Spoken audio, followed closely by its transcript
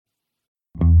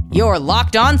Your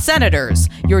Locked On Senators,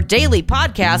 your daily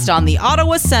podcast on the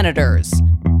Ottawa Senators.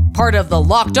 Part of the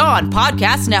Locked On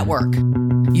Podcast Network.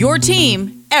 Your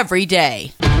team every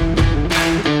day.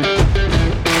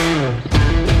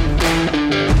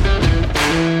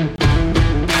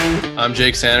 I'm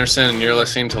Jake Sanderson, and you're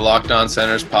listening to Locked On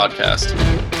Senators podcast.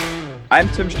 I'm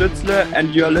Tim Stützle,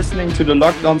 and you're listening to the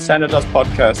Locked On Senators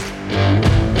podcast.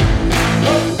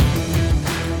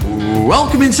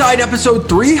 Welcome inside episode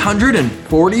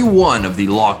 341 of the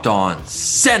Locked On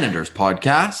Senators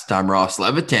podcast. I'm Ross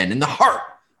Levitan in the heart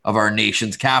of our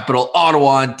nation's capital,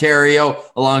 Ottawa, Ontario,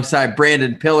 alongside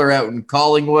Brandon Pillar out in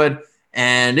Collingwood.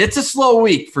 And it's a slow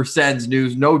week for Sens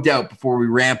news, no doubt, before we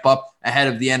ramp up ahead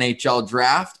of the NHL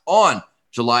draft on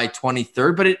July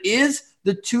 23rd. But it is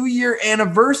the 2-year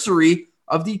anniversary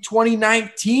of the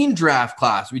 2019 draft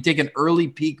class. We take an early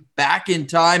peek back in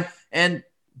time. And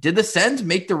did the Sens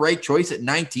make the right choice at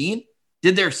 19?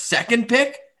 Did their second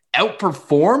pick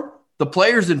outperform the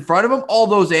players in front of them? All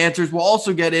those answers. We'll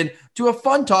also get into a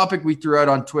fun topic we threw out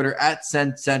on Twitter at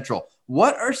Sens Central.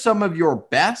 What are some of your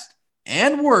best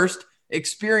and worst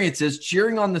experiences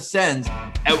cheering on the Sens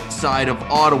outside of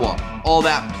Ottawa? All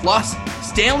that plus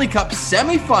Stanley Cup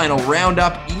semifinal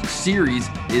roundup. Each series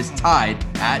is tied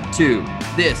at 2.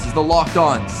 This is the Locked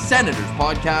On Senators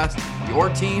podcast, your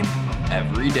team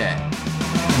every day.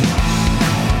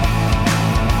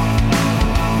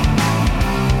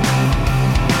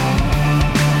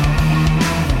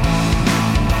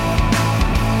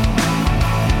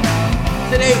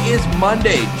 Today is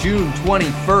Monday, June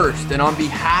 21st, and on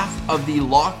behalf of the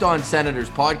Locked On Senators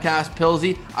podcast,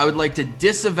 Pilsy, I would like to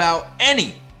disavow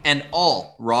any and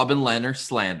all Robin Lehner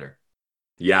slander.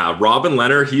 Yeah, Robin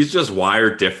Lehner, he's just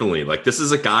wired differently. Like, this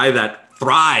is a guy that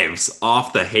thrives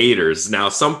off the haters. Now,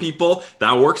 some people,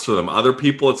 that works for them. Other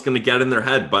people, it's going to get in their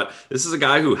head. But this is a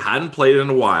guy who hadn't played in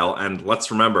a while. And let's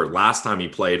remember, last time he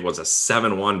played was a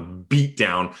 7-1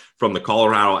 beatdown from the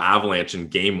Colorado Avalanche in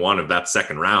game 1 of that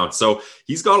second round. So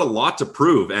he's got a lot to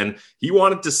prove. And he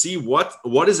wanted to see what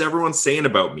is everyone saying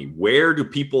about me? Where do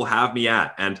people have me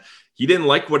at? And he didn't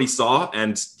like what he saw,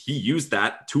 and he used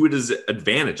that to his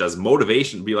advantage as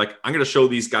motivation to be like, I'm going to show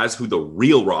these guys who the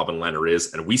real Robin Lehner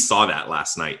is, and we saw that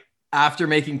last night. After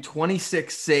making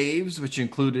 26 saves, which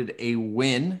included a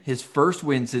win, his first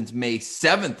win since May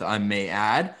 7th, I may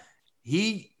add,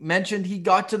 he mentioned he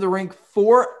got to the rink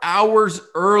 4 hours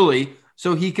early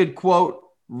so he could, quote,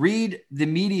 read the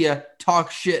media talk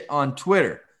shit on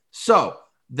Twitter. So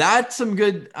that's some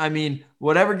good,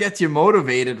 whatever gets you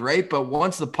motivated, right? But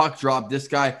once the puck dropped, this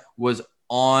guy was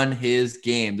on his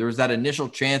game. There was that initial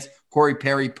chance. Corey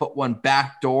Perry put one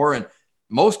back door, and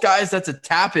most guys, that's a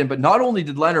tap in. But not only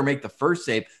did Lehner make the first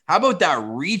save, how about that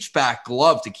reach back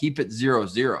glove to keep it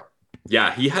 0-0?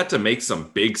 Yeah, he had to make some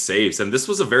big saves, and this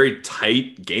was a very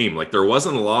tight game. Like, there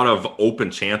wasn't a lot of open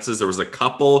chances. There was a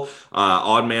couple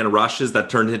odd man rushes that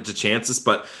turned into chances,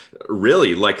 but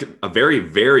really, like, a very,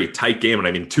 very tight game.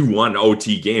 And 2-1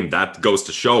 OT game. That goes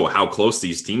to show how close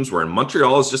these teams were. And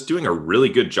Montreal is just doing a really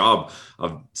good job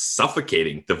of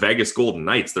suffocating the Vegas Golden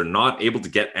Knights. They're not able to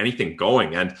get anything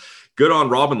going. And good on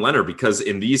Robin Lehner, because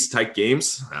in these tight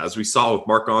games, as we saw with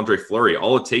Marc-Andre Fleury,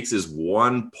 all it takes is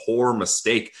one poor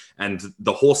mistake and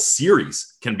the whole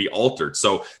series can be altered.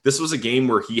 So this was a game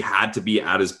where he had to be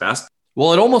at his best.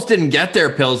 Well, it almost didn't get there,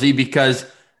 Pilsy, because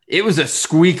it was a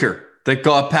squeaker that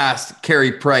got past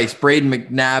Carey Price. Braden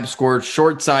McNabb scored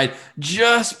short side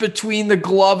just between the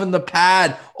glove and the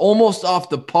pad, almost off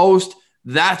the post.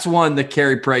 That's one that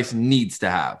Carey Price needs to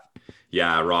have.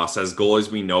 Yeah, Ross, as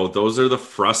goalies, we know those are the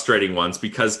frustrating ones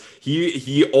because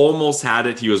he almost had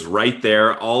it. He was right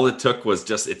there. All it took was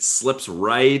just it slips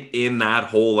right in that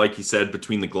hole, like you said,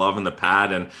 between the glove and the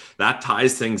pad, and that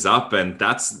ties things up. And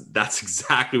that's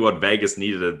exactly what Vegas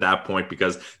needed at that point,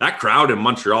 because that crowd in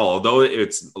Montreal, although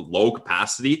it's low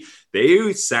capacity,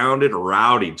 they sounded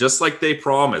rowdy, just like they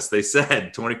promised. They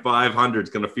said 2,500 is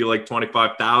going to feel like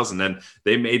 25,000, and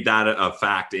they made that a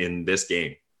fact in this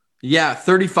game. Yeah,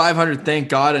 3,500, thank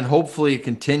God, and hopefully it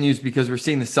continues, because we're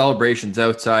seeing the celebrations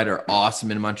outside are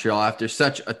awesome in Montreal after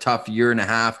such a tough year and a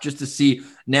half. Just to see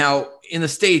now in the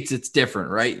States, it's different,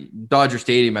 right? Dodger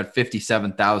Stadium had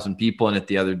 57,000 people in it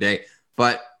the other day,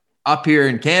 but up here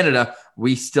in Canada,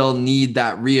 we still need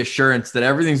that reassurance that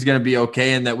everything's going to be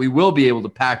okay and that we will be able to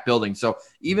pack buildings. So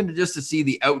even just to see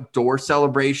the outdoor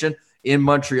celebration in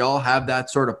Montreal have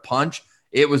that sort of punch,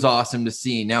 it was awesome to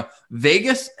see. Now,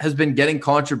 Vegas has been getting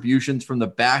contributions from the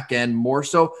back end more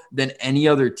so than any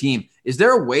other team. Is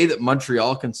there a way that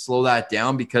Montreal can slow that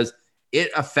down? Because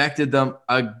it affected them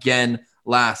again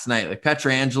last night. Like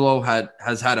Pietrangelo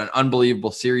has had an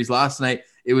unbelievable series last night.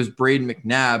 It was Braden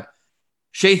McNabb.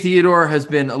 Shea Theodore has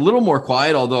been a little more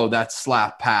quiet, although that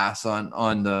slap pass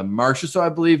on the Marchessault, I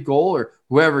believe, goal, or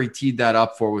whoever he teed that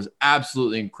up for, was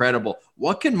absolutely incredible.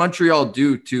 What can Montreal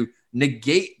do to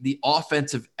negate the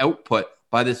offensive output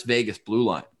by this Vegas blue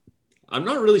line? I'm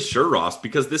not really sure, Ross,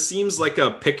 because this seems like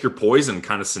a pick your poison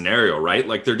kind of scenario, right?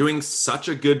 Like they're doing such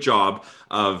a good job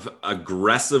of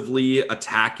aggressively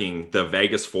attacking the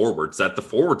Vegas forwards that the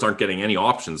forwards aren't getting any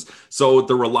options. So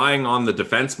they're relying on the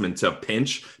defenseman to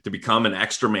pinch, to become an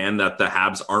extra man that the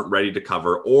Habs aren't ready to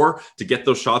cover, or to get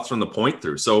those shots from the point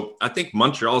through. So I think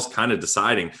Montreal's kind of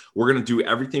deciding we're going to do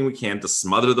everything we can to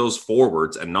smother those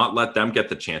forwards and not let them get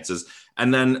the chances,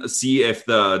 and then see if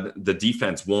the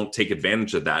defense won't take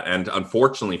advantage of that. And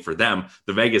unfortunately for them,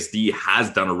 the Vegas D has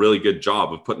done a really good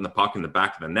job of putting the puck in the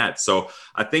back of the net. So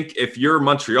I think if you're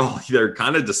Montreal, they're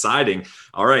kind of deciding,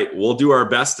 all right, we'll do our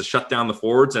best to shut down the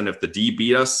forwards, and if the D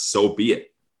beat us, so be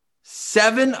it.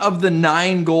 7 of the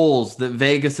 9 goals that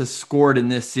Vegas has scored in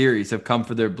this series have come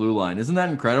for their blue line. Isn't that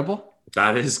incredible?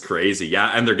 That is crazy.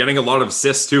 Yeah, and they're getting a lot of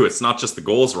assists too. It's not just the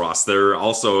goals, Ross. They're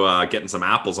also getting some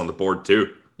apples on the board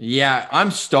too. Yeah,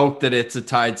 I'm stoked that it's a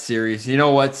tied series. You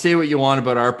know what? Say what you want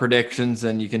about our predictions,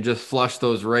 and you can just flush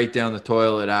those right down the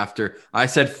toilet after. I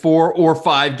said 4 or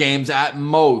 5 games at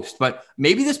most, but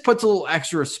maybe this puts a little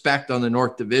extra respect on the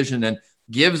North Division and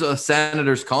gives us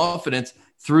Senators confidence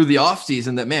through the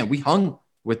offseason that, man, we hung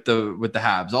with the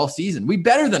Habs all season. We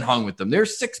better than hung with them. They're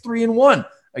 6-3-1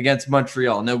 against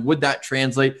Montreal. Now, would that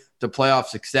translate to playoff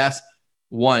success?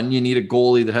 One, you need a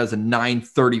goalie that has a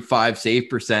 .935 save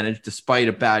percentage, despite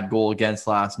a bad goal against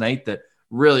last night that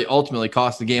really ultimately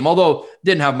cost the game, although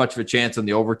didn't have much of a chance on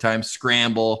the overtime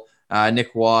scramble.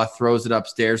 Nick Waugh throws it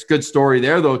upstairs. Good story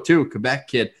there, though, too. Quebec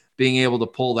kid being able to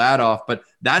pull that off. But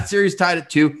that series tied at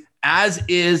 2, as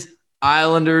is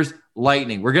Islanders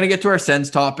Lightning. We're going to get to our Sens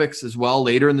topics as well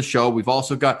later in the show. We've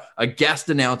also got a guest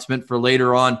announcement for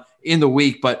later on in the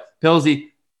week. But,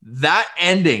 Pilsy, that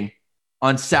ending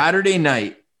on Saturday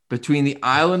night between the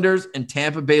Islanders and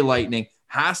Tampa Bay Lightning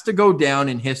has to go down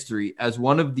in history as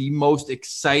one of the most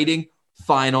exciting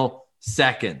final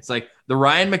seconds. Like the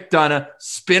Ryan McDonagh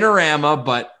spinorama,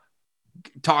 but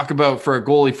talk about for a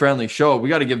goalie-friendly show, we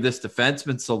got to give this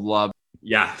defenseman some love.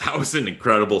 Yeah, that was an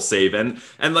incredible save. And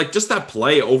like just that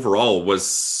play overall was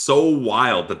so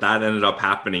wild that ended up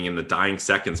happening in the dying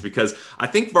seconds, because I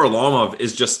think Varlamov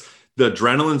is just – the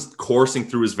adrenaline's coursing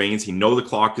through his veins. He knows the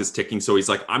clock is ticking. So he's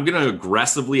like, I'm going to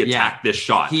aggressively attack this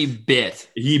shot. He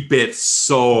bit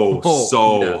so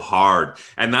hard.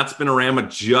 And that spinorama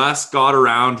just got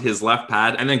around his left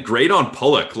pad. And then great on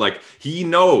Pulock. Like he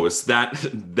knows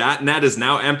that net is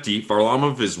now empty.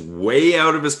 Varlamov is way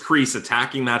out of his crease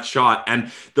attacking that shot.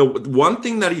 And the one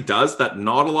thing that he does that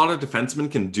not a lot of defensemen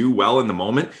can do well in the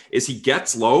moment is he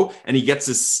gets low and he gets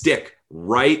his stick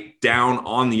right down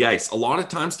on the ice. A lot of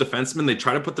times defensemen, they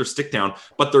try to put their stick down,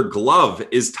 but their glove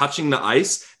is touching the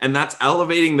ice, and that's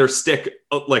elevating their stick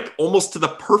like almost to the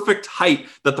perfect height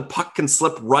that the puck can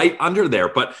slip right under there.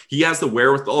 But he has the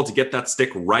wherewithal to get that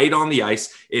stick right on the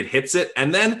ice. It hits it,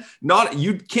 and then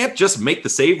you can't just make the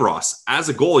save, Ross. As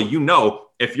a goalie, you know,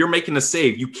 if you're making a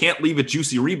save, you can't leave a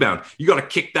juicy rebound. You got to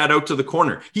kick that out to the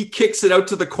corner. He kicks it out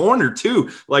to the corner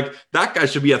too. Like that guy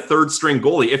should be a third string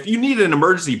goalie. If you need an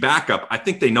emergency backup, I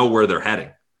think they know where they're heading.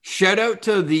 Shout out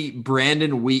to the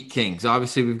Brandon Wheat Kings.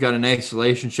 Obviously, we've got a nice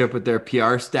relationship with their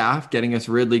PR staff, getting us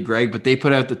Ridley Gregg, but they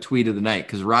put out the tweet of the night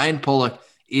because Ryan Pulock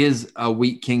is a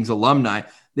Wheat Kings alumni.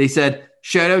 They said,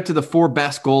 shout out to the 4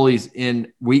 best goalies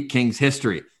in Wheat Kings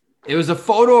history. It was a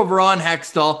photo of Ron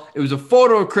Hextall. It was a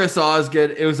photo of Chris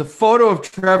Osgood. It was a photo of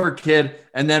Trevor Kidd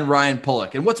and then Ryan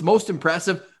Pulock. And what's most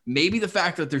impressive, maybe the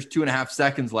fact that there's 2.5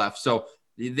 seconds left. So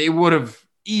they would have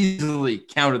easily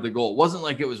counted the goal. It wasn't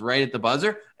like it was right at the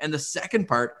buzzer. And the second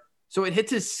part, so it hits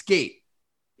his skate.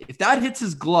 If that hits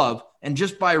his glove and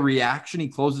just by reaction, he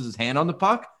closes his hand on the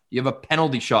puck, you have a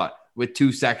penalty shot with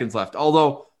 2 seconds left.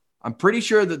 Although I'm pretty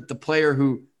sure that the player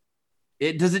who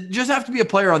does it just have to be a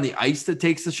player on the ice that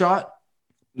takes the shot?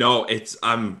 No, it's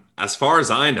as far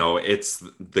as I know, it's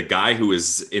the guy who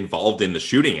is involved in the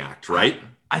shooting act, right?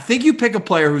 I think you pick a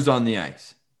player who's on the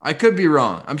ice. I could be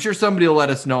wrong. I'm sure somebody will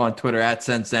let us know on Twitter at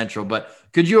Sen Central, but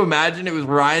could you imagine it was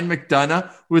Ryan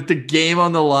McDonagh with the game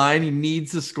on the line? He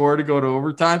needs to score to go to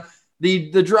overtime.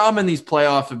 The drama in these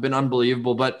playoffs have been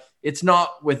unbelievable, but it's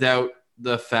not without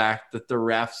the fact that the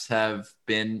refs have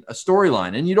been a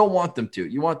storyline, and you don't want them to.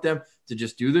 You want them to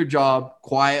just do their job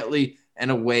quietly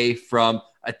and away from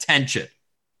attention.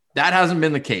 That hasn't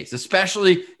been the case,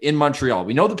 especially in Montreal.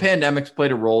 We know the pandemic's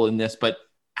played a role in this, but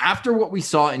after what we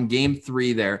saw in Game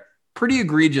 3 there, pretty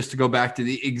egregious to go back to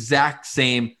the exact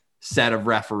same set of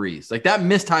referees. Like that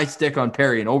missed high stick on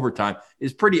Perry in overtime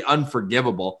is pretty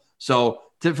unforgivable. So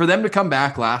for them to come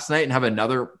back last night and have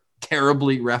another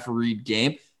terribly refereed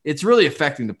game, it's really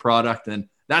affecting the product. And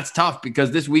that's tough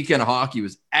because this weekend of hockey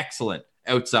was excellent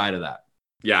outside of that.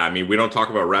 Yeah, I mean, we don't talk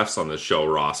about refs on this show,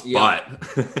 Ross, Yeah.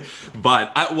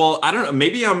 but I don't know.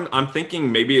 Maybe I'm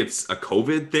thinking maybe it's a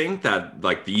COVID thing that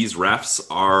like these refs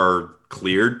are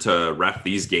cleared to ref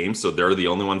these games, so they're the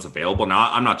only ones available.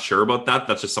 Now, I'm not sure about that.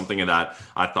 That's just something that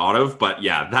I thought of. But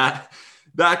yeah,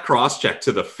 that cross check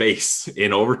to the face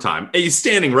in overtime, he's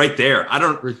standing right there.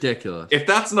 Ridiculous. If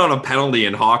that's not a penalty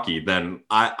in hockey, then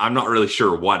I'm not really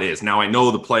sure what is. Now I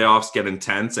know the playoffs get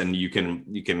intense and you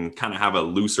can kind of have a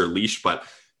looser leash, but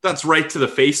that's right to the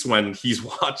face when he's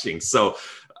watching. So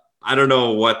I don't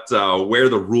know where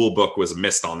the rule book was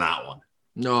missed on that one.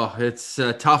 No, it's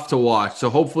tough to watch. So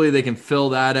hopefully they can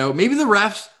fill that out. Maybe the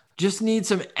refs just need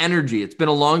some energy. It's been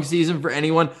a long season for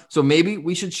anyone. So maybe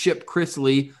we should ship Chris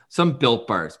Lee some Built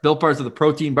Bars. Built Bars are the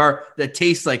protein bar that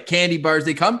tastes like candy bars.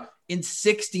 They come in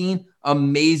 16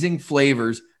 amazing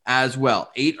flavors as well.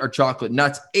 8 are chocolate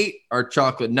nuts. 8 are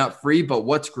chocolate nut free. But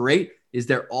what's great is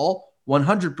they're all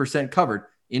 100% covered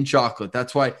in chocolate.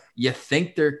 That's why you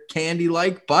think they're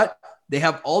candy-like, but they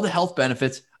have all the health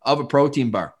benefits of a protein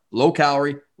bar. Low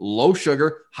calorie, low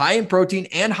sugar, high in protein,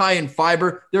 and high in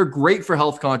fiber. They're great for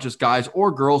health-conscious guys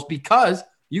or girls because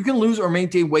you can lose or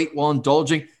maintain weight while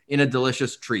indulging in a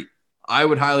delicious treat. I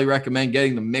would highly recommend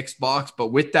getting the mixed box,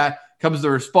 but with that comes the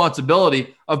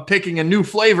responsibility of picking a new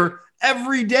flavor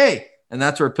every day. And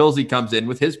that's where Pilsy comes in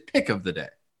with his pick of the day.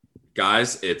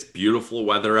 Guys, it's beautiful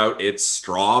weather out. It's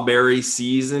strawberry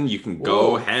season. You can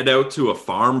go head out to a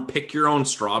farm, pick your own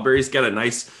strawberries, get a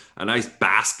nice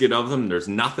basket of them. There's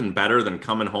nothing better than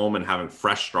coming home and having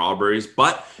fresh strawberries.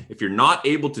 But if you're not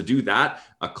able to do that,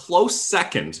 a close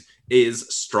second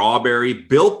is Strawberry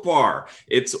Built Bar.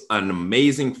 It's an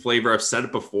amazing flavor. I've said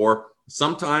it before.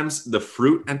 Sometimes the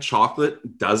fruit and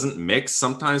chocolate doesn't mix.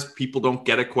 Sometimes people don't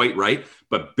get it quite right,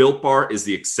 but Built Bar is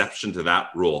the exception to that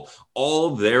rule.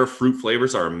 All their fruit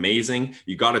flavors are amazing.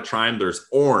 You got to try them. There's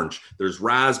orange, there's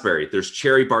raspberry, there's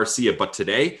cherry barcia, but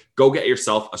today, go get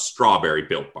yourself a Strawberry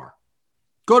Built Bar.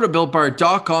 Go to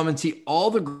BuiltBar.com and see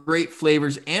all the great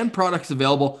flavors and products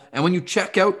available. And when you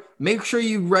check out, make sure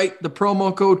you write the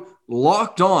promo code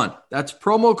Locked On. That's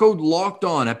promo code Locked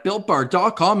On at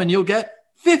BuiltBar.com and you'll get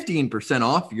 15%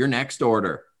 off your next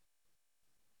order.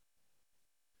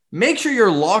 Make sure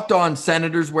you're Locked On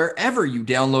Senators wherever you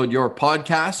download your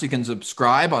podcasts. You can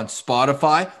subscribe on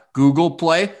Spotify, Google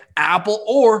Play, Apple,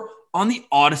 or on the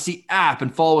Odyssey app.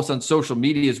 And follow us on social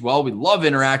media as well. We love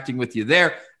interacting with you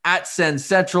there at Sen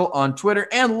Central on Twitter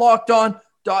and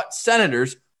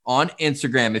LockedOn.Senators on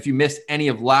Instagram. If you missed any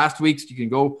of last week's, you can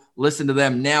go listen to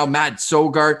them now. Matt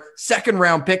Sogard, second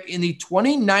round pick in the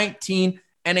 2019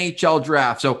 NHL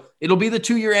draft. So it'll be the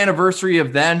 2-year anniversary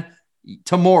of then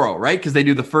tomorrow, right? Because they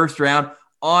do the first round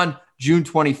on June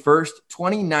 21st,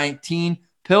 2019.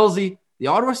 Pilsy, the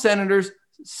Ottawa Senators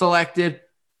selected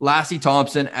Lassie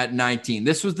Thompson at 19.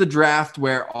 This was the draft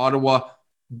where Ottawa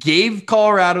gave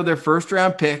Colorado their first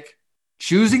round pick,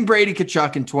 choosing Brady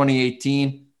Tkachuk in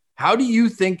 2018. How do you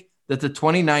think that the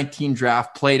 2019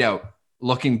 draft played out?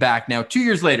 Looking back now, 2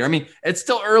 years later, I mean, it's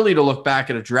still early to look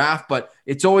back at a draft, but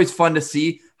it's always fun to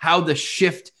see how the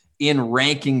shift in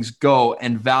rankings go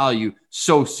and value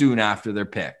so soon after they're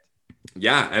picked.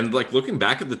 Yeah, and like looking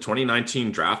back at the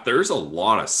 2019 draft, there's a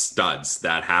lot of studs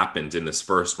that happened in this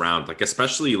first round. Like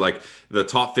especially like the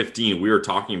top 15, we were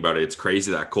talking about it. It's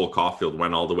crazy that Cole Caulfield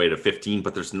went all the way to 15,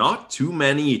 but there's not too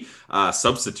many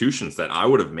substitutions that I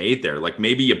would have made there. Like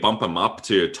maybe you bump them up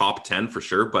to top 10 for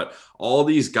sure, but all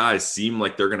these guys seem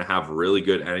like they're going to have really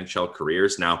good NHL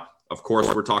careers. Now, of course,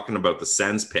 we're talking about the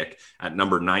Sens pick at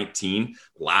number 19,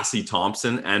 Lassie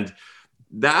Thompson, and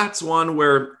that's one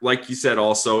where, like you said,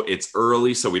 also it's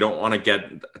early, so we don't want to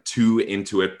get too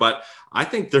into it. But I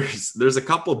think there's a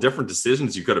couple different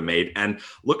decisions you could have made. And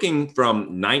looking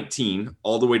from 19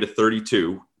 all the way to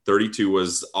 32, 32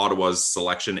 was Ottawa's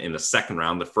selection in the second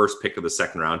round, the first pick of the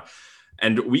second round.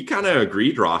 And we kind of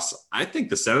agreed, Ross. I think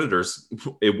the Senators,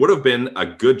 it would have been a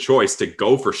good choice to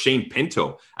go for Shane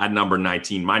Pinto at number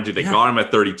 19. Mind you, they got him at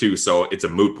 32, so it's a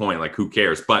moot point. Like, who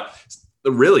cares? But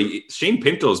really, Shane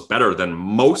Pinto is better than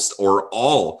most or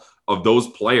all of those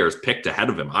players picked ahead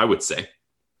of him, I would say.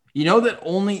 You know that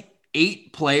only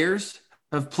 8 players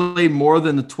have played more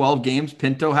than the 12 games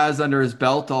Pinto has under his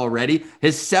belt already.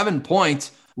 His 7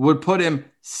 points would put him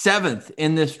 7th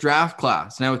in this draft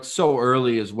class. Now, it's so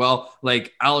early as well.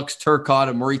 Like Alex Turcotte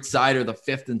and Moritz Seider, the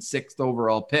 5th and 6th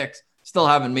overall picks, still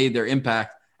haven't made their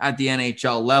impact at the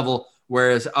NHL level.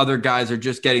 whereas other guys are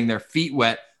just getting their feet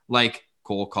wet, like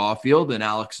Cole Caulfield and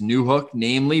Alex Newhook,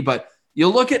 namely. But you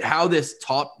look at how this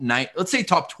top 9, let's say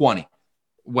top 20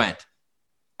 went.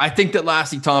 I think that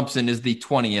Lassie Thompson is the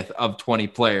 20th of 20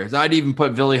 players. I'd even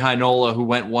put Ville Heinola, who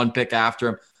went one pick after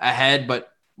him, ahead.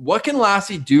 But what can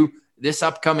Lassie do this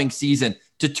upcoming season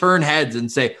to turn heads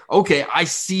and say, okay, I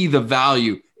see the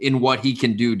value in what he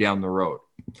can do down the road?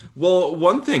 Well,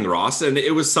 one thing, Ross, and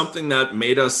it was something that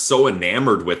made us so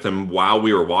enamored with him while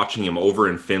we were watching him over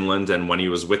in Finland and when he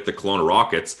was with the Kelowna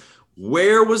Rockets.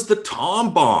 Where was the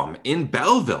Tom bomb in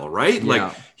Belleville, right? Yeah.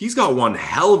 Like, he's got one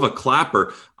hell of a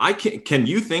clapper. Can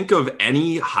you think of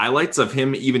any highlights of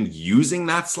him even using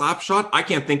that slap shot? I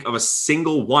can't think of a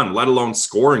single one, let alone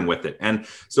scoring with it. And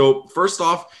so first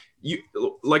off,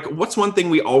 what's one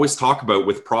thing we always talk about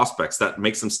with prospects that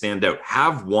makes them stand out?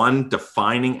 Have one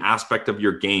defining aspect of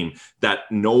your game that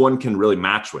no one can really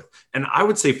match with. And I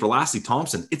would say for Lassie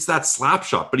Thompson, it's that slap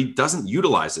shot, but he doesn't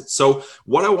utilize it. So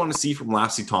what I want to see from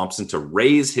Lassie Thompson to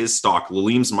raise his stock,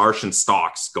 Lalim's Martian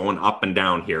stocks going up and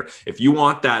down here. If you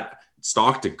want that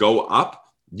stock to go up,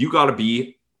 you got to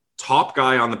be top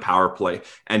guy on the power play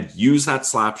and use that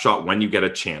slap shot when you get a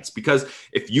chance. Because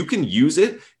if you can use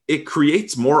it, it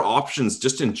creates more options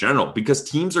just in general, because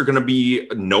teams are going to be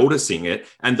noticing it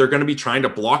and they're going to be trying to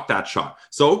block that shot.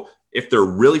 So if they're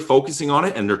really focusing on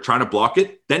it and they're trying to block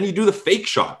it, then you do the fake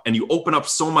shot and you open up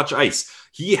so much ice.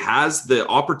 He has the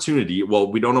opportunity. Well,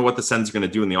 we don't know what the Sens are going to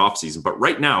do in the offseason, but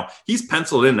right now he's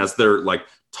penciled in as their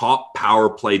top power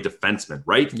play defenseman,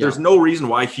 right? Yeah. There's no reason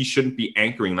why he shouldn't be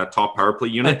anchoring that top power play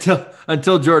unit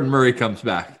until Jordan Murray comes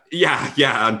back.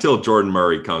 Yeah, until Jordan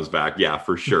Murray comes back. Yeah,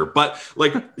 for sure. But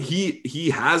he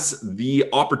has the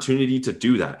opportunity to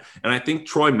do that. And I think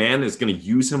Troy Mann is going to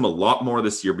use him a lot more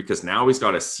this year because now he's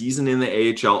got a season in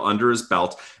the AHL under his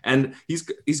belt. And he's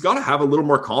got to have a little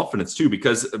more confidence too,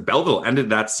 because Belleville ended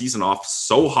that season off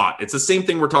so hot. It's the same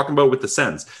thing we're talking about with the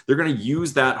Sens. They're going to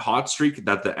use that hot streak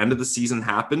that the end of the season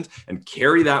happened and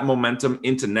carry that momentum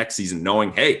into next season,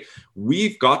 knowing, hey,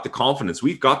 we've got the confidence,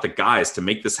 we've got the guys to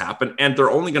make this happen, and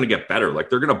they're only going to get better.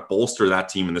 They're going to bolster that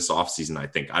team in this offseason, I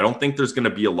think. I don't think there's going to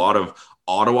be a lot of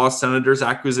Ottawa Senators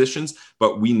acquisitions,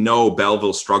 but we know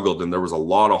Belleville struggled and there was a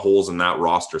lot of holes in that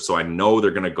roster. So I know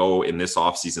they're going to go in this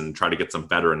offseason and try to get some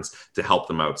veterans to help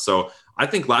them out. So I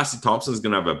think Lassie Thompson is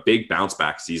going to have a big bounce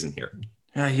back season here.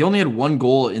 Yeah, he only had one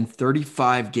goal in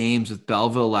 35 games with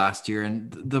Belleville last year.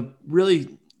 And the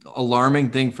really alarming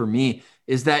thing for me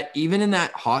is that even in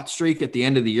that hot streak at the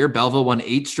end of the year, Belleville won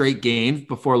 8 straight games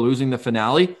before losing the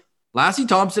finale. Lassie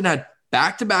Thompson had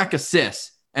back-to-back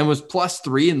assists and was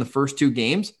 +3 in the first 2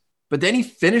 games. But then he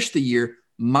finished the year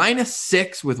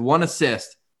 -6 with 1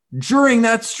 assist during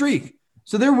that streak.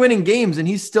 So they're winning games and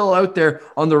he's still out there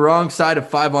on the wrong side of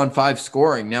 5-on-5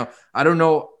 scoring. Now, I don't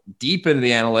know deep into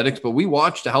the analytics, but we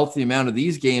watched a healthy amount of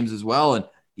these games as well. And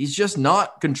he's just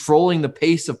not controlling the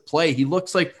pace of play. He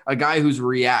looks like a guy who's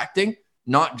reacting,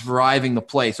 not driving the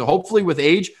play. So hopefully with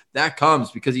age, that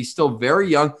comes because he's still very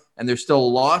young and there's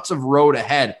still lots of road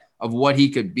ahead of what he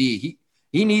could be.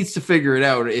 He needs to figure it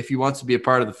out if he wants to be a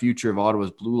part of the future of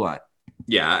Ottawa's blue line.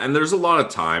 Yeah, and there's a lot of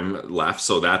time left,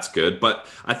 so that's good. But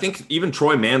I think even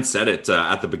Troy Mann said it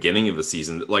at the beginning of the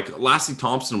season. Lassie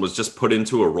Thompson was just put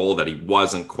into a role that he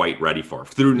wasn't quite ready for.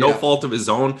 Through no fault of his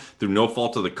own, through no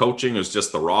fault of the coaching. It was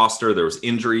just the roster. There was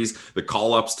injuries, the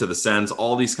call-ups to the Sens,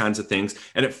 all these kinds of things.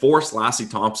 And it forced Lassie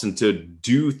Thompson to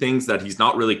do things that he's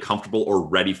not really comfortable or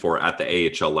ready for at the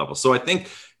AHL level. So I think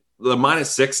the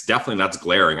 -6, definitely that's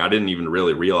glaring. I didn't even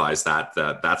really realize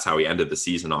that's how he ended the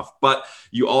season off. But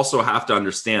you also have to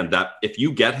understand that if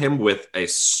you get him with a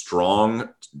strong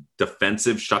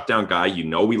defensive shutdown guy,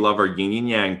 we love our yin and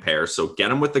yang pair. So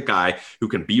get him with the guy who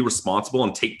can be responsible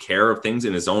and take care of things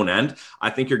in his own end.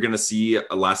 I think you're going to see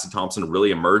Lassie Thompson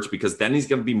really emerge because then he's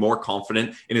going to be more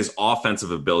confident in his offensive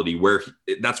ability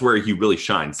that's where he really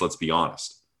shines. Let's be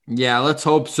honest. Yeah, let's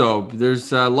hope so.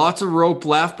 There's lots of rope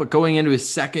left, but going into his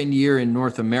second year in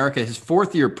North America, his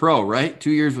 4th year pro, right?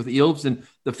 2 years with Eels in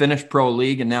the Finnish Pro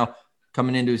League, and now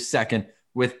coming into his second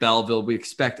with Belleville. We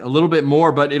expect a little bit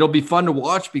more, but it'll be fun to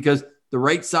watch because the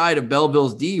right side of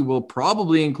Belleville's D will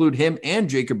probably include him and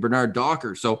Jacob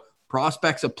Bernard-Docker. So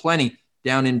prospects aplenty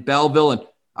down in Belleville, and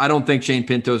I don't think Shane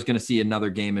Pinto is going to see another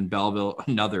game in Belleville,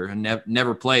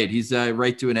 never played. He's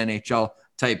right to an NHL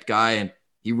type guy, and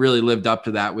he really lived up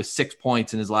to that with 6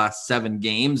 points in his last 7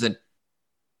 games. And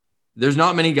there's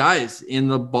not many guys in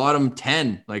the bottom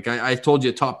 10. I told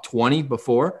you top 20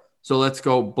 before. So let's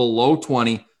go below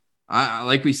 20.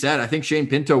 Like we said, I think Shane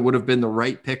Pinto would have been the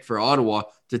right pick for Ottawa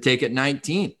to take at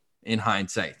 19 in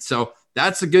hindsight. So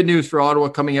that's the good news for Ottawa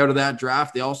coming out of that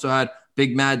draft. They also had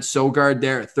Big Mad Sogard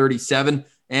there at 37.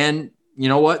 And you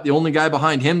know what? The only guy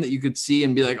behind him that you could see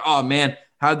and be like, oh man,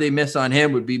 how'd they miss on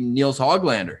him would be Niels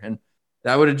Hoglander. And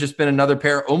that would have just been another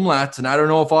pair of umlauts. And I don't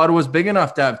know if Ottawa's big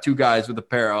enough to have two guys with a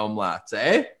pair of umlauts,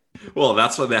 eh? Well,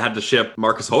 that's why they had to ship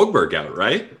Marcus Högberg out,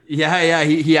 right? Yeah.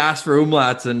 He asked for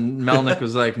umlauts and Melnick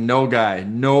was like, no guy,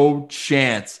 no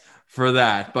chance for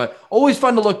that. But always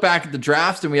fun to look back at the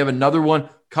drafts. And we have another one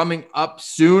coming up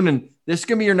soon. And this is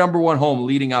going to be your number one home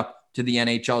leading up to the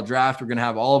NHL draft. We're going to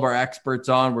have all of our experts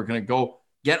on. We're going to go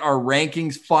get our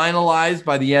rankings finalized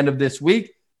by the end of this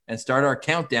week and start our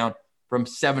countdown from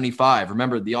 75.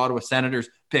 Remember, the Ottawa Senators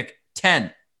pick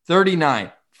 10,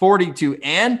 39, 42,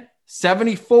 and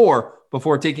 74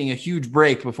 before taking a huge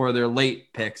break before their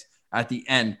late picks at the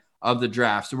end of the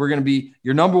draft. So we're going to be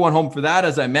your number one home for that,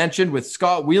 as I mentioned, with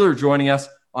Scott Wheeler joining us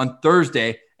on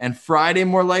Thursday and Friday,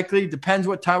 more likely. Depends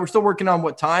what time. We're still working on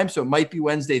what time, so it might be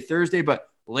Wednesday, Thursday, but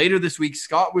later this week,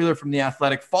 Scott Wheeler from The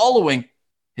Athletic following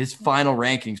his final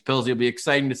rankings. Pills, it'll be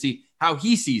exciting to see how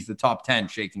he sees the top 10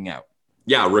 shaking out.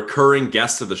 Yeah, recurring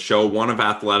guest of the show, one of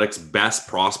Athletic's best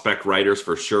prospect writers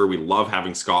for sure. We love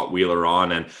having Scott Wheeler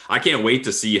on, and I can't wait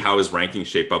to see how his rankings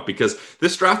shape up because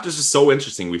this draft is just so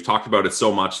interesting. We've talked about it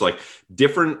so much, like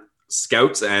different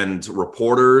scouts and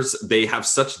reporters, they have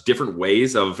such different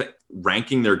ways of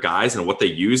ranking their guys and what they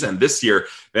use. And this year,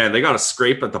 man, they got to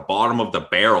scrape at the bottom of the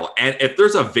barrel. And if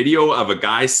there's a video of a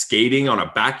guy skating on a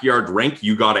backyard rink,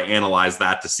 you got to analyze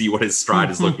that to see what his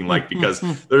stride is looking like because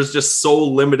there's just so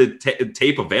limited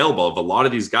tape available of a lot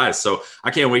of these guys. So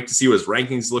I can't wait to see what his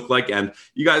rankings look like. And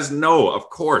you guys know, of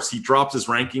course, he drops his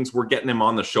rankings. We're getting him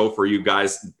on the show for you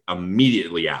guys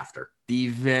immediately after. The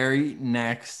very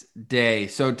next day.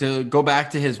 So to go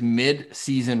back to his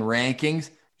mid-season rankings,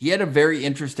 he had a very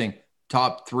interesting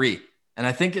top three. And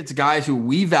I think it's guys who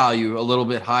we value a little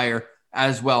bit higher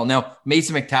as well. Now,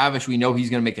 Mason McTavish, we know he's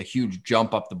going to make a huge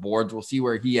jump up the boards. We'll see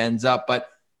where he ends up. But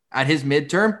at his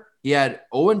midterm, he had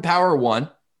Owen Power 1,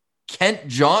 Kent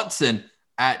Johnson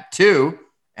at 2,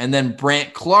 and then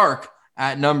Brant Clark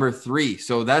at number 3.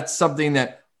 So that's something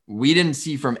that we didn't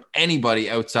see from anybody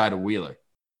outside of Wheeler.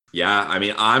 Yeah, I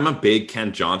mean, I'm a big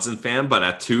Kent Johnson fan, but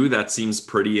at 2, that seems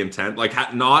pretty intense.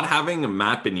 Like not having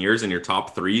Matt Beniers in your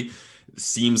top 3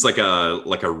 seems like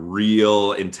a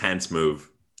real intense move.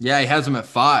 Yeah, he has him at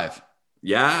 5.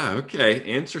 Yeah, okay.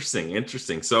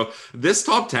 Interesting. So this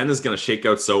top 10 is going to shake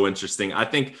out so interesting. I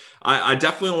think I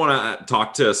definitely want to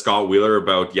talk to Scott Wheeler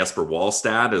about Jesper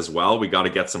Wallstad as well. We got to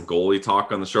get some goalie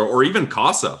talk on the show, or even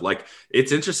Casa. Like,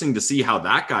 it's interesting to see how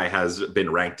that guy has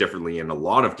been ranked differently in a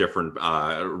lot of different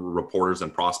reporters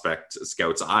and prospect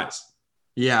scouts' eyes.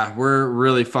 Yeah, we're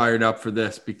really fired up for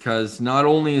this because not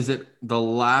only is it the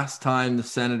last time the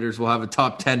Senators will have a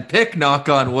top 10 pick, knock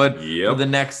on wood, for the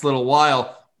next little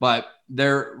while, but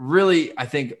they're really, I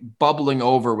think, bubbling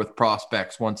over with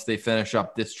prospects once they finish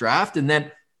up this draft. And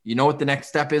then you know what the next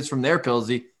step is from there,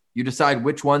 Pilsy. You decide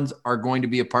which ones are going to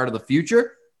be a part of the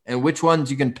future and which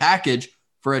ones you can package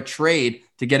for a trade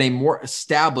to get a more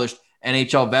established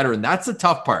NHL veteran. That's the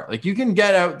tough part. Like, you can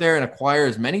get out there and acquire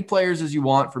as many players as you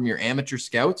want from your amateur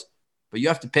scouts, but you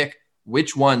have to pick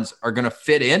which ones are going to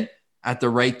fit in at the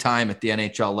right time at the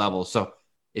NHL level. So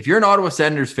if you're an Ottawa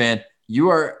Senators fan, you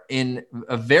are in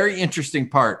a very interesting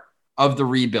part of the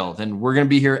rebuild, and we're going to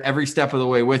be here every step of the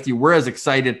way with you. We're as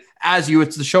excited as you.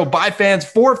 It's the show by fans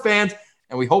for fans,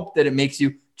 and we hope that it makes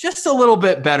you just a little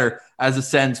bit better as a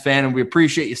Sens fan, and we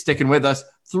appreciate you sticking with us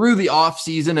through the off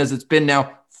season, as it's been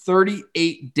now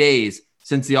 38 days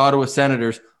since the Ottawa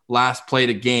Senators last played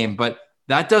a game. But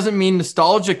that doesn't mean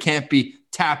nostalgia can't be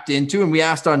tapped into, and we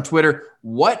asked on Twitter,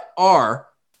 what are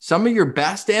some of your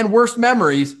best and worst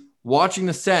memories watching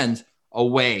the Sens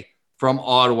away from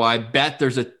Ottawa? I bet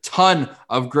there's a ton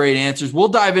of great answers. We'll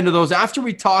dive into those after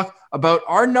we talk about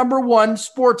our number one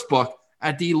sports book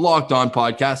at the Locked On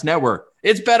Podcast Network.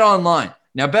 It's BetOnline.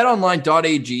 Now,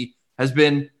 betonline.ag has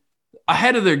been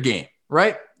ahead of their game,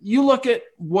 right? You look at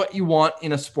what you want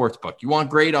in a sports book. You want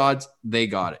great odds, they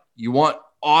got it. You want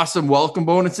awesome welcome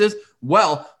bonuses?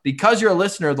 Well, because you're a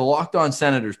listener of the Locked On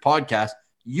Senators podcast,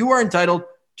 you are entitled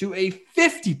to a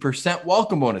 50%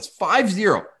 welcome bonus.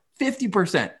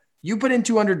 50%. You put in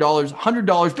 $200,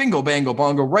 $100, bingo, bango,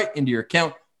 bongo, right into your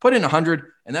account. Put in $100,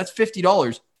 and that's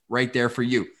 $50 right there for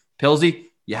you. Pilsy,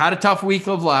 you had a tough week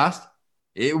of last.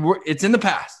 It's in the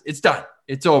past. It's done.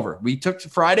 It's over. We took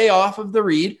Friday off of the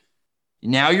read.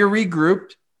 Now you're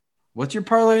regrouped. What's your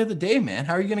parlay of the day, man?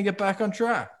 How are you going to get back on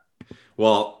track?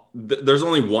 Well, there's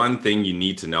only one thing you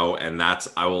need to know, and that's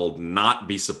I will not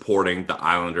be supporting the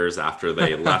Islanders after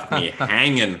they left me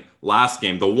hanging last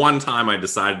game. The one time I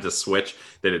decided to switch,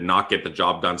 they did not get the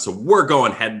job done. So we're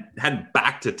going head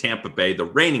back to Tampa Bay, the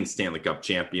reigning Stanley Cup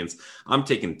champions. I'm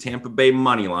taking Tampa Bay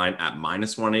money line at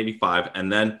minus 185.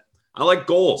 And then I like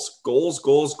goals.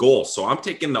 So I'm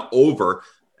taking the over,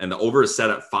 and the over is set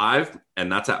at 5,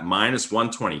 and that's at minus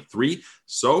 123.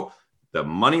 So the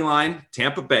money line,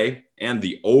 Tampa Bay, and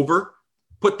the over,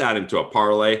 put that into a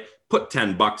parlay. Put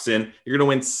 $10 in. You're going to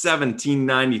win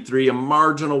 $17.93, a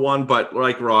marginal one. But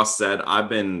like Ross said, I've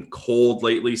been cold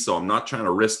lately, so I'm not trying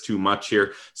to risk too much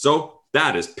here. So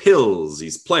that is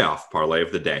Pillsy's playoff parlay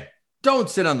of the day. Don't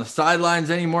sit on the sidelines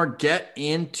anymore. Get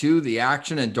into the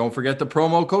action. And don't forget the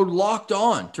promo code Locked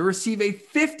On to receive a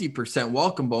 50%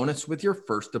 welcome bonus with your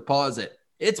first deposit.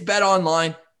 It's Bet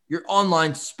Online, your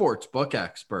online sportsbook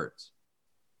experts.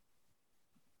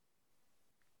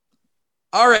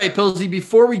 All right, Pillsy,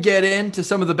 before we get into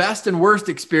some of the best and worst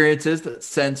experiences that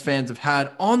Sens fans have had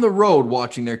on the road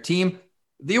watching their team,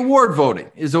 the award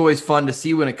voting is always fun to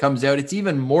see when it comes out. It's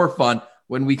even more fun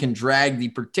when we can drag the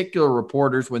particular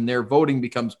reporters when their voting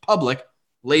becomes public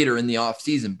later in the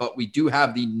offseason. But we do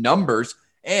have the numbers.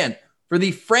 And for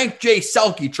the Frank J.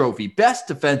 Selke Trophy, Best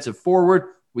Defensive Forward,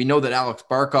 we know that Alex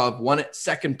Barkov won it.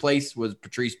 Second place was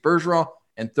Patrice Bergeron,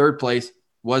 and third place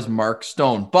was Mark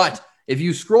Stone. But if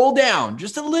you scroll down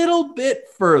just a little bit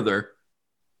further,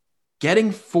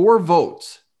 getting 4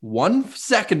 votes, 1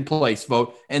 second place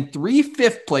vote, and 3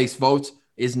 fifth place votes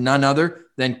is none other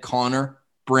than Connor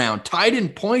Brown. Tied in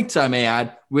points, I may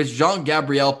add, with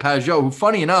Jean-Gabriel Pageau, who,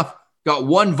 funny enough, got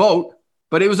 1 vote,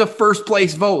 but it was a first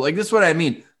place vote. Like, this is what I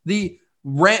mean. The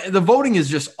voting is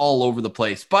just all over the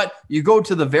place. But you go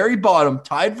to the very bottom,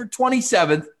 tied for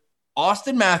 27th,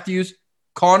 Austin Matthews,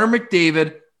 Connor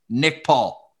McDavid, Nick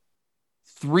Paul.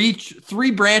 Three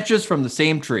branches from the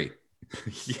same tree.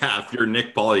 Yeah, if you're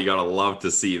Nick Paul, you gotta love to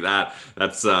see that.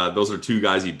 That's those are 2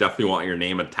 guys you definitely want your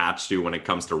name attached to when it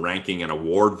comes to ranking and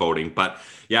award voting. But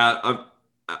yeah,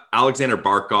 Alexander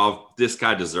Barkov, this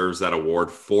guy deserves that award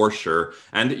for sure.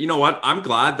 And you know what? I'm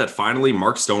glad that finally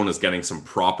Mark Stone is getting some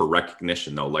proper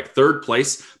recognition, though. Like, third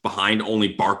place behind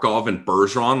only Barkov and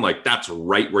Bergeron, like, that's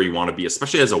right where you want to be,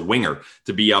 especially as a winger,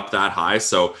 to be up that high.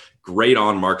 So great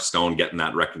on Mark Stone getting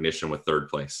that recognition with third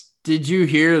place. Did you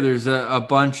hear there's a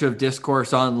bunch of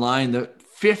discourse online that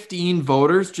 15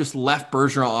 voters just left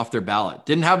Bergeron off their ballot?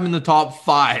 Didn't have him in the top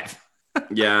 5.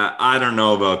 Yeah, I don't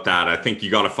know about that. I think you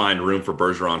got to find room for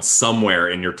Bergeron somewhere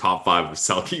in your top 5 of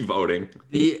Selke voting.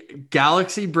 The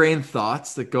galaxy brain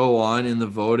thoughts that go on in the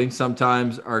voting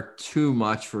sometimes are too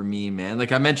much for me, man.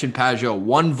 Like I mentioned, Pageau,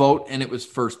 1 vote and it was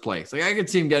first place. Like, I could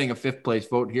see him getting a 5th place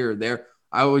vote here or there.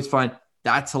 I always find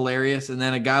that's hilarious. And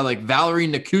then a guy like Valerie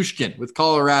Nichushkin with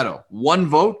Colorado, 1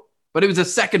 vote, but it was a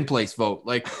 2nd place vote.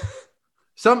 Like,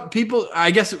 some people, I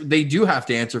guess they do have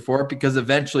to answer for it because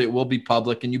eventually it will be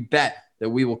public, and you bet that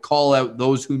we will call out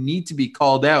those who need to be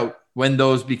called out when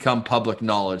those become public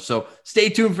knowledge. So stay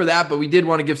tuned for that, but we did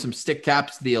want to give some stick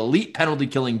caps to the elite penalty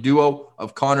killing duo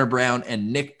of Connor Brown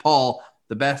and Nick Paul.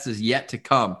 The best is yet to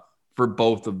come for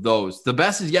both of those. The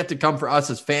best is yet to come for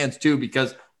us as fans too,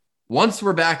 because once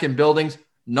we're back in buildings,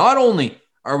 not only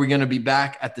are we going to be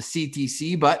back at the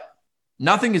CTC, but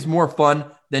nothing is more fun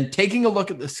than taking a look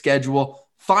at the schedule,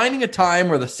 finding a time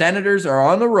where the Senators are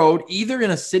on the road, either in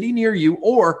a city near you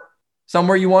or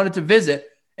somewhere you wanted to visit,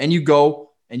 and you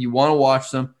go and you want to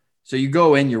watch them. So you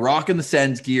go in, you're rocking the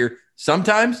Sens gear.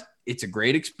 Sometimes it's a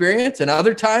great experience, and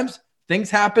other times things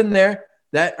happen there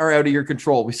that are out of your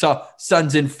control. We saw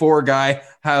Suns in 4 guy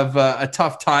have a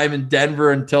tough time in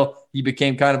Denver until he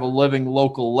became kind of a living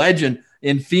local legend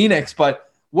in Phoenix. But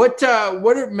what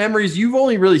are memories? You've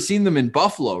only really seen them in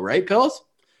Buffalo, right, Pills?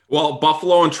 Well,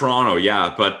 Buffalo and Toronto,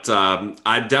 yeah. But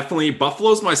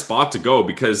Buffalo's my spot to go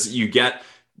because you get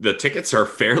the tickets are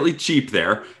fairly cheap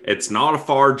there. It's not a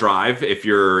far drive if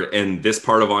you're in this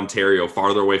part of Ontario,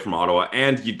 farther away from Ottawa,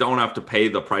 and you don't have to pay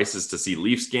the prices to see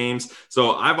Leafs games.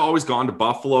 So I've always gone to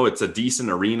Buffalo. It's a decent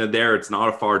arena there. It's not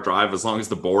a far drive as long as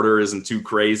the border isn't too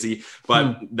crazy.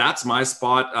 But that's my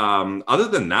spot. Other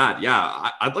than that,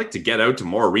 yeah, I'd like to get out to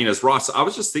more arenas. Ross, I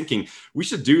was just thinking we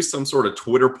should do some sort of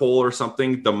Twitter poll or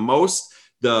something.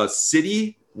 The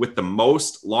city with the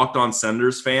most Locked On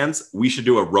Senators fans, we should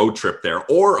do a road trip there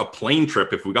or a plane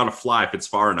trip if we got to fly, if it's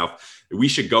far enough. We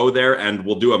should go there and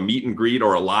we'll do a meet and greet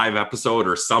or a live episode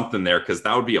or something there because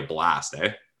that would be a blast,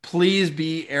 eh? Please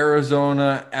be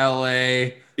Arizona,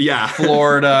 LA, yeah,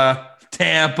 Florida,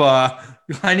 Tampa.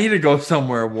 I need to go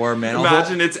somewhere warm, man.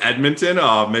 Imagine it's Edmonton.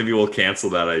 Oh, maybe we'll cancel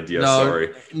that idea.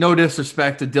 Sorry. No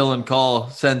disrespect to Dylan Call,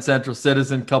 Send Central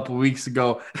Citizen a couple weeks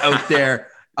ago out there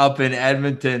up in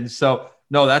Edmonton. So,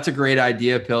 no, that's a great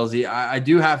idea, Pillsy. I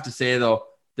do have to say, though,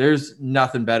 there's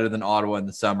nothing better than Ottawa in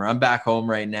the summer. I'm back home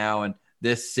right now, and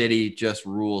this city just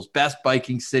rules. Best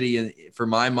biking city for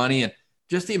my money, and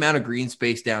just the amount of green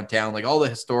space downtown, like all the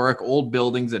historic old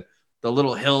buildings and the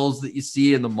little hills that you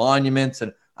see and the monuments.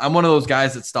 And I'm one of those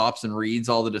guys that stops and reads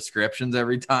all the descriptions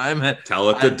every time. Tell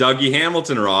it to Dougie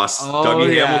Hamilton, Ross. Oh,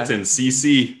 Dougie yeah. Hamilton,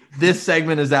 CC. This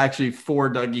segment is actually for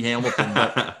Dougie Hamilton.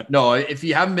 But no, if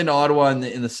you haven't been to Ottawa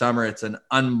in the summer, it's an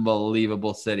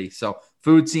unbelievable city. So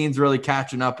food scene's really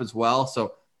catching up as well.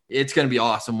 So it's going to be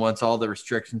awesome once all the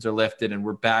restrictions are lifted and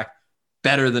we're back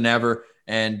better than ever.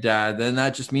 And then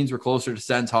that just means we're closer to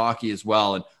Sens hockey as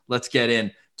well. And let's get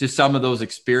in to some of those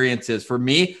experiences. For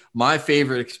me, my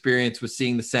favorite experience was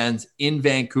seeing the Sens in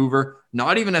Vancouver,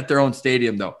 not even at their own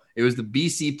stadium, though. It was the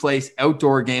BC Place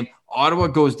outdoor game. Ottawa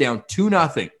goes down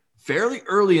 2-0 fairly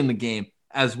early in the game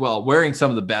as well, wearing some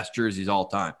of the best jerseys all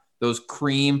time. Those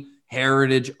cream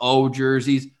Heritage O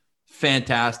jerseys,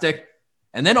 fantastic.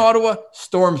 And then Ottawa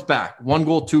storms back. 1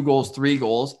 goal, 2 goals, 3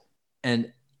 goals.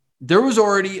 And there was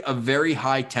already a very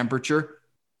high temperature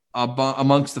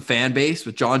amongst the fan base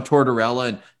with John Tortorella,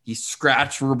 and he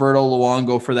scratched Roberto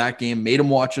Luongo for that game, made him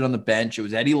watch it on the bench. It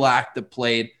was Eddie Lack that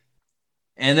played.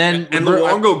 And then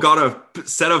Luongo got a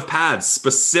set of pads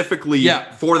specifically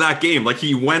for that game. Like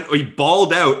he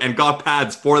balled out and got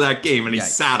pads for that game, and he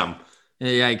sat him.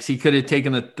 Yikes. He could have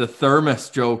taken the thermos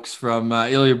jokes from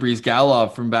Ilya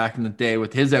Bryzgalov from back in the day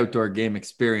with his outdoor game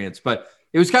experience. But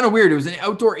it was kind of weird. It was an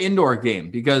outdoor-indoor game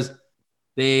because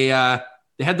they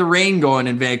had the rain going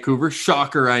in Vancouver.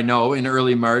 Shocker, I know, in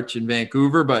early March in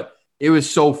Vancouver, but it was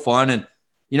so fun. And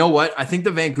you know what? I think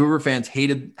the Vancouver fans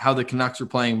hated how the Canucks were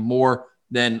playing more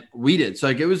than we did. So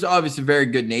it was obviously very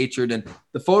good-natured. And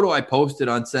the photo I posted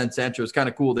on Sens Central was kind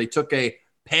of cool. They took a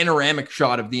panoramic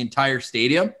shot of the entire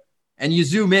stadium, and you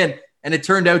zoom in, and it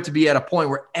turned out to be at a point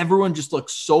where everyone just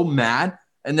looks so mad.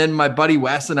 And then my buddy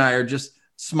Wes and I are just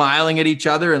smiling at each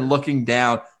other and looking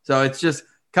down. So it's just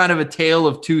kind of a tale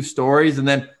of two stories. And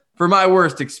then for my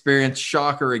worst experience,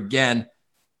 shocker again,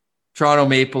 Toronto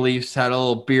Maple Leafs had a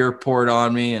little beer poured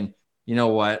on me. And you know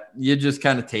what? You just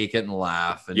kind of take it and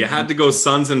laugh. And you had to go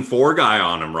Sons and 4 guy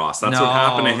on him, Ross. That's what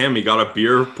happened to him. He got a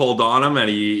beer pulled on him, and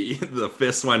the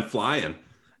fist went flying.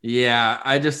 Yeah,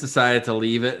 I just decided to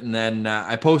leave it. And then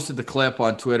I posted the clip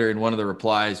on Twitter in one of the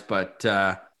replies, but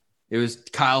it was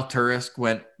Kyle Turris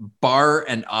went bar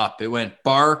and up. It went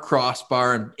bar,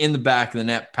 crossbar, and in the back of the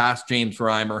net past James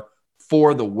Reimer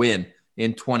for the win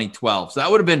in 2012. So that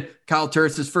would have been Kyle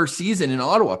Turris' first season in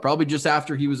Ottawa, probably just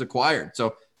after he was acquired.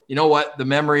 So you know what? The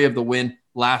memory of the win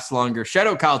lasts longer. Shout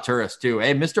out Kyle Turris too.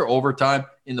 Hey, Mr. Overtime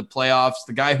in the playoffs,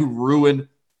 the guy who ruined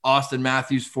Auston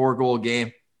Matthews' 4-goal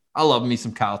game. I love me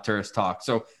some Kyle Turris talk.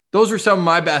 So those were some of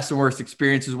my best and worst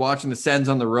experiences watching the Sens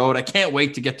on the road. I can't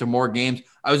wait to get to more games.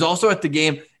 I was also at the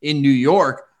game in New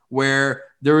York where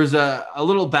there was a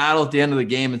little battle at the end of the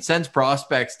game, and Sens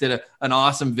Prospects did an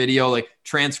awesome video, like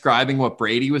transcribing what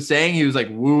Brady was saying. He was like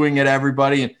wooing at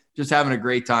everybody and just having a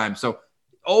great time. So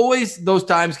always those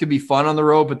times can be fun on the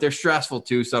road, but they're stressful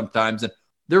too sometimes. And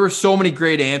there were so many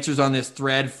great answers on this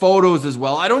thread, photos as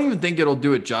well. I don't even think it'll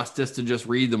do it justice to just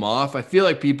read them off. I feel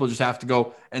like people just have to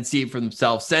go and see it for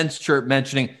themselves. Sens Chirp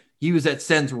mentioning he was at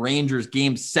Sens Rangers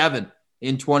Game 7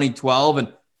 in 2012,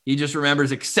 and he just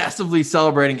remembers excessively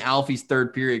celebrating Alfie's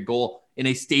third period goal in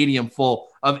a stadium full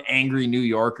of angry New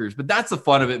Yorkers. But that's the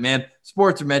fun of it, man.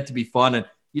 Sports are meant to be fun, and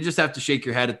you just have to shake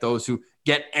your head at those who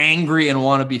get angry and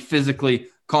want to be physically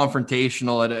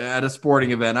confrontational at a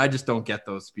sporting event. I just don't get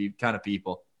those kind of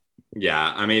people.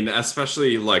 Yeah, I mean,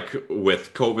 especially like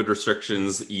with COVID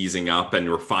restrictions easing up and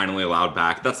we're finally allowed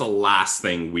back, that's the last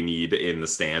thing we need in the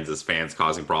stands is fans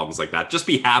causing problems like that. Just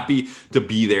be happy to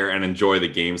be there and enjoy the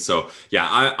game. So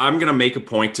yeah, I'm going to make a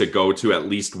point to go to at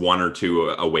least 1 or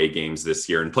 2 away games this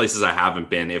year in places I haven't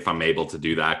been if I'm able to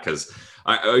do that, because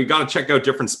I got to check out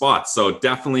different spots. So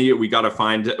definitely we got to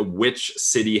find which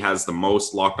city has the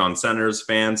most Locked On Senators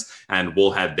fans, and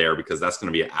we'll head there because that's going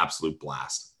to be an absolute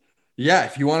blast. Yeah,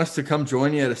 if you want us to come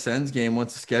join you at a Sens game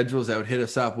once the schedule's out, hit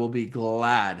us up. We'll be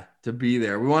glad to be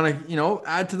there. We want to,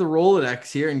 add to the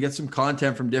Rolodex here and get some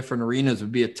content from different arenas. It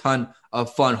would be a ton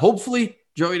of fun. Hopefully,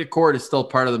 Joey Daccord is still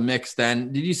part of the mix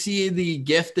then. Did you see the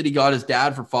gift that he got his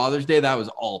dad for Father's Day? That was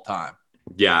all time.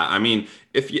 Yeah, I mean,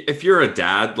 if you're a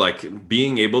dad, like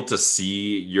being able to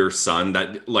see your son,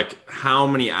 that like how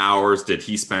many hours did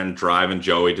he spend driving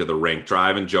Joey to the rink,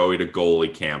 driving Joey to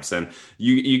goalie camps, and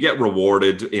you get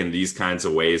rewarded in these kinds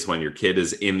of ways when your kid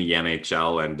is in the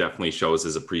NHL and definitely shows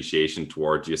his appreciation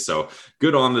towards you. So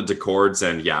good on the Dacords,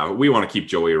 and yeah, we want to keep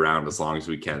Joey around as long as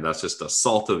we can. That's just a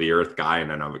salt of the earth guy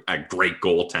and a great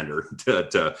goaltender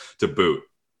to boot.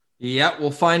 Yeah, we'll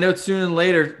find out soon and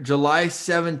later. July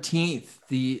 17th,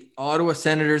 the Ottawa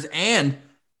Senators and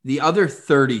the other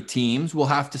 30 teams will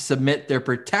have to submit their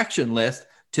protection list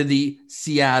to the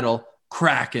Seattle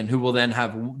Kraken, who will then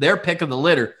have their pick of the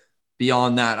litter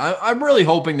beyond that. I'm really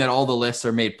hoping that all the lists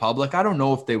are made public. I don't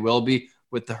know if they will be,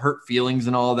 with the hurt feelings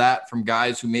and all that from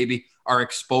guys who maybe are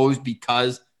exposed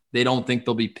because they don't think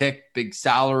they'll be picked, big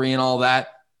salary and all that.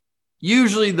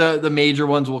 Usually the major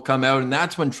ones will come out, and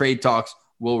that's when trade talks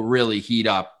will really heat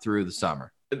up through the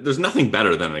summer. There's nothing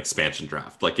better than an expansion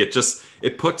draft. Like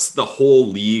it puts the whole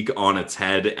league on its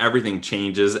head. Everything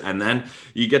changes. And then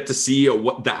you get to see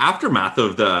what the aftermath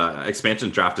of the expansion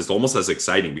draft is almost as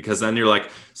exciting, because then you're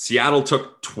like, Seattle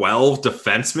took 12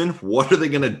 defensemen. What are they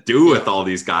going to do with all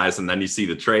these guys? And then you see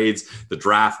the trades, the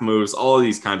draft moves, all of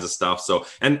these kinds of stuff. So,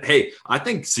 and hey, I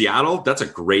think Seattle, that's a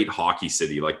great hockey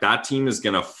city. Like that team is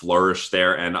going to flourish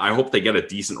there. And I hope they get a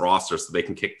decent roster so they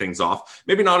can kick things off.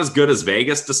 Maybe not as good as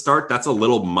Vegas to start. That's a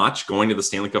little much going to the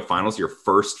Stanley Cup Finals your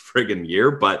first friggin' year,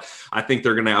 but I think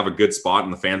they're going to have a good spot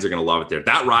and the fans are going to love it there.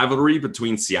 That rivalry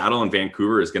between Seattle and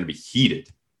Vancouver is going to be heated.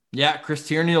 Yeah, Chris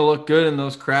Tierney will look good in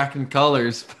those Kraken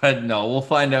colors, but no, we'll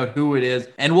find out who it is,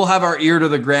 and we'll have our ear to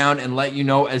the ground and let you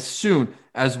know as soon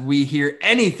as we hear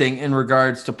anything in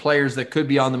regards to players that could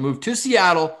be on the move to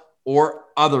Seattle or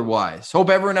otherwise. Hope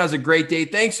everyone has a great day.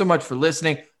 Thanks so much for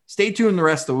listening. Stay tuned the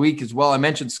rest of the week as well. I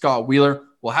mentioned Scott Wheeler.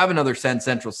 We'll have another Send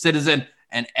Central Citizen,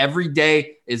 and every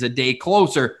day is a day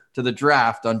closer to the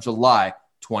draft on July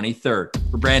 23rd.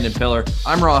 For Brandon Pillar,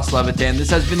 I'm Ross Levitan. This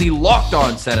has been the Locked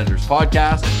On Senators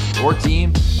podcast, your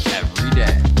team every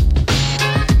day.